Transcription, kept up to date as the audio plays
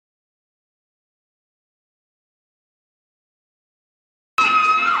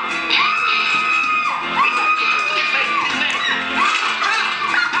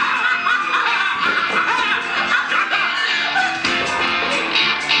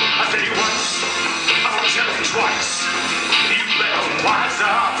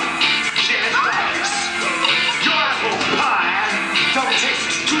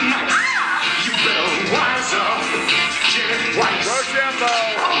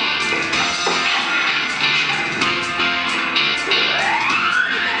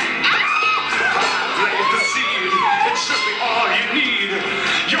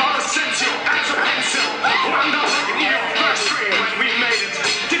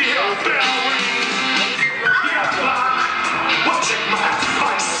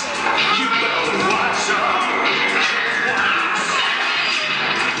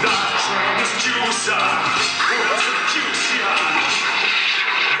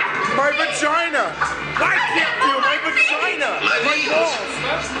My vagina! I can't feel my vagina! My balls!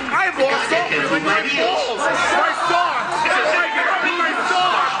 I've lost all feeling my balls! My socks! My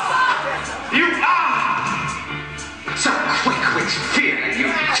socks! You are so quick with fear,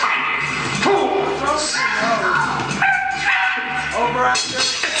 you tiny fools!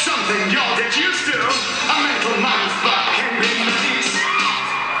 It's something y'all get used to. A mental mindfuck can be nice.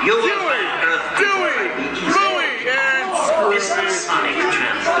 You Dewey! Louie! And Is a sonic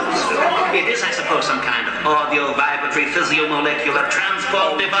transducer. It is, I suppose, some kind of audio vibratory physiomolecular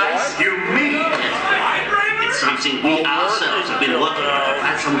transport device. You mean? It's something we ourselves have been working on for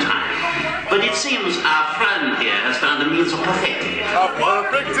quite some time. But it seems our friend here has found a means of perfecting it. a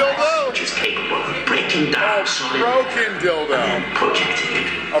perfect dildo! Which is capable of breaking down solid Broken dildo. and projecting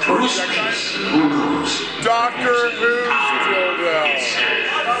it through space. Who knows? Doctor Who's dildo.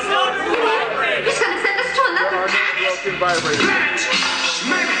 He's gonna send us to another planet. Broken vibrator. Planet!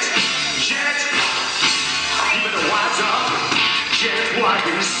 Maybe